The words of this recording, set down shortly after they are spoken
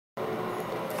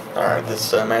Alright,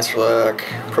 this Master Lock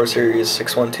Proseries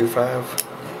 6125.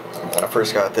 When I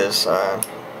first got this,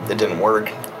 it didn't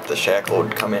work. The shackle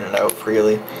would come in and out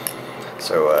freely.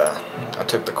 So I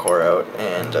took the core out,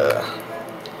 and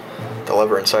the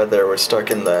lever inside there was stuck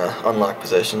in the unlock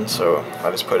position, so I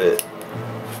just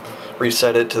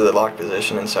reset it to the lock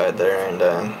position inside there, and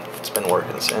it's been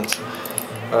working since.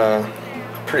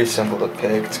 Pretty simple to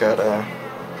pick. It's got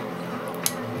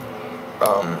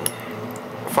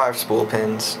 5 spool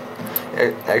pins.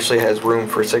 It actually has room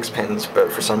for 6 pins,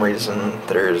 but for some reason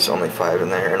there's only 5 in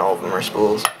there, and all of them are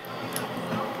spools.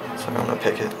 So I'm gonna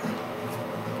pick it.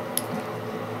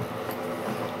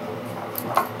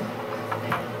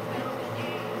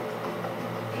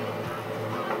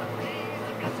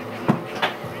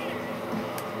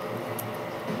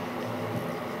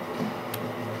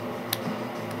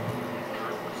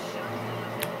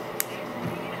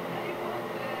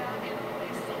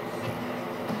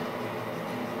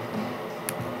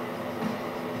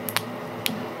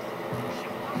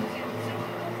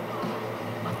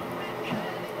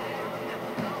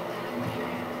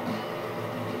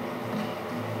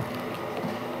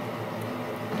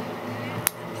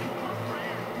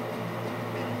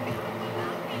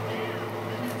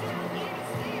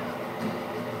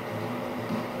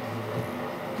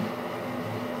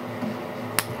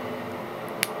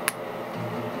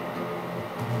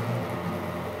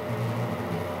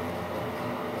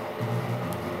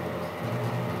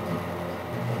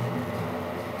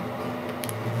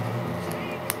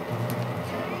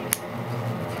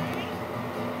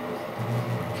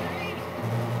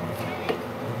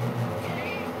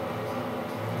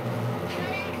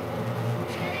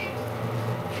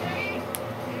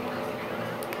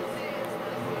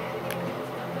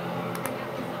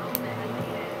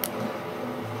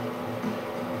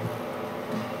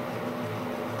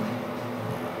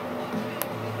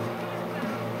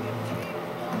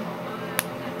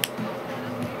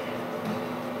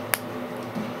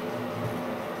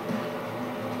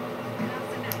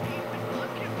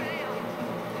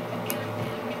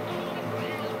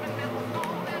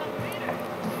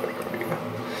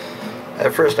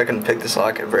 At first I couldn't pick this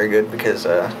locket very good because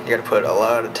you gotta put a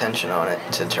lot of tension on it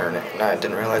to turn it, and I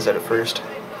didn't realize that at first.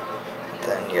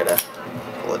 Then you gotta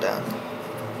pull it down.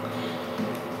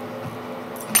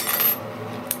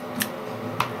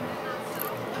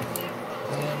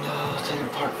 And I'll take it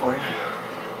apart for you.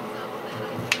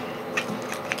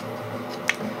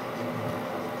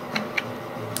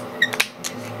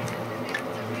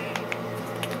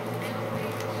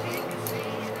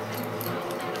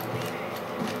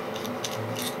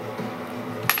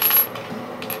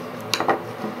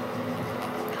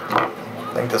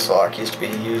 I think this lock used to be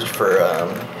used for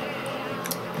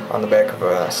on the back of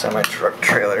a semi-truck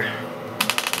trailer.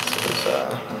 This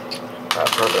is my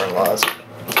brother-in-law's.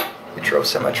 He drove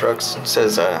semi-trucks. It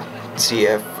says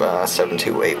CF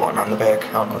 7281 on the back.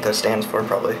 I don't know what that stands for.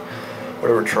 Probably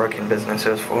whatever trucking business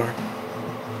is for.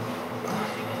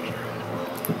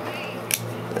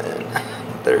 And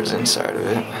there's inside of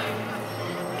it.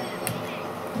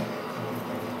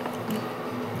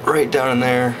 Right down in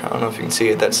there, I don't know if you can see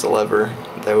it, that's the lever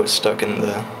that was stuck in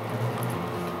the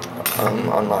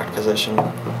unlocked position.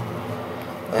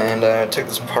 And I took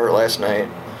this apart last night,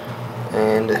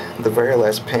 and the very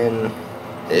last pin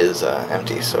is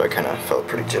empty, so I kind of felt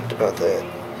pretty gypped about that.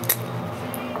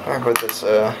 Alright, with this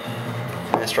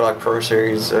Master Lock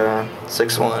Proseries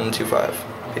 6125.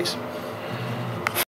 Peace.